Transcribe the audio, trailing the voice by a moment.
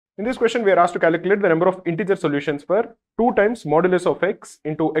In this question, we are asked to calculate the number of integer solutions for 2 times modulus of x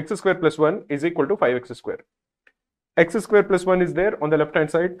into x square plus 1 is equal to 5x square. X square plus 1 is there on the left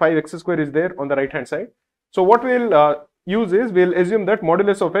hand side, 5x square is there on the right hand side. So what we'll use is, we'll assume that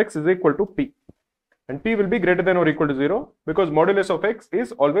modulus of x is equal to p. And p will be greater than or equal to 0 because modulus of x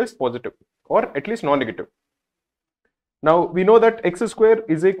is always positive or at least non-negative. Now we know that x square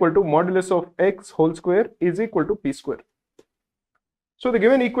is equal to modulus of x whole square is equal to p square. So the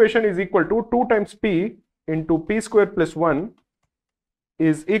given equation is equal to 2 times p into p square plus 1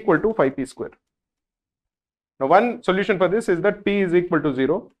 is equal to 5p square. Now one solution for this is that p is equal to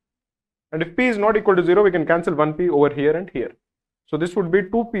 0, and if p is not equal to 0, we can cancel 1p over here and here. So this would be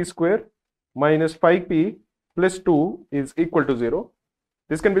 2p square minus 5p plus 2 is equal to 0.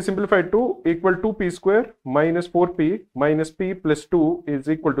 This can be simplified to equal 2p square minus 4p minus p plus 2 is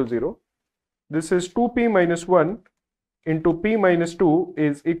equal to 0. This is 2p minus 1 into p minus 2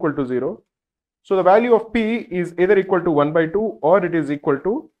 is equal to 0. So the value of p is either equal to 1 by 2 or it is equal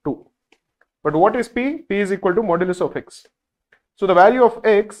to 2. But what is p? P is equal to modulus of x. So the value of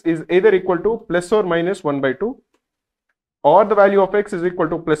x is either equal to plus or minus 1 by 2, or the value of x is equal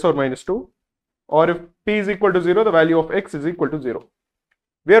to plus or minus 2, or if p is equal to 0, the value of x is equal to 0.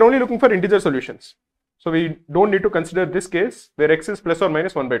 We are only looking for integer solutions. So we don't need to consider this case where x is plus or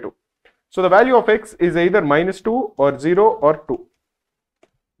minus 1 by 2. So the value of x is either minus 2 or 0 or 2.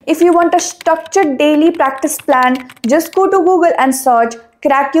 If you want a structured daily practice plan, just go to Google and search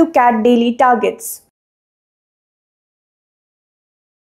Cracku CAT Daily Targets.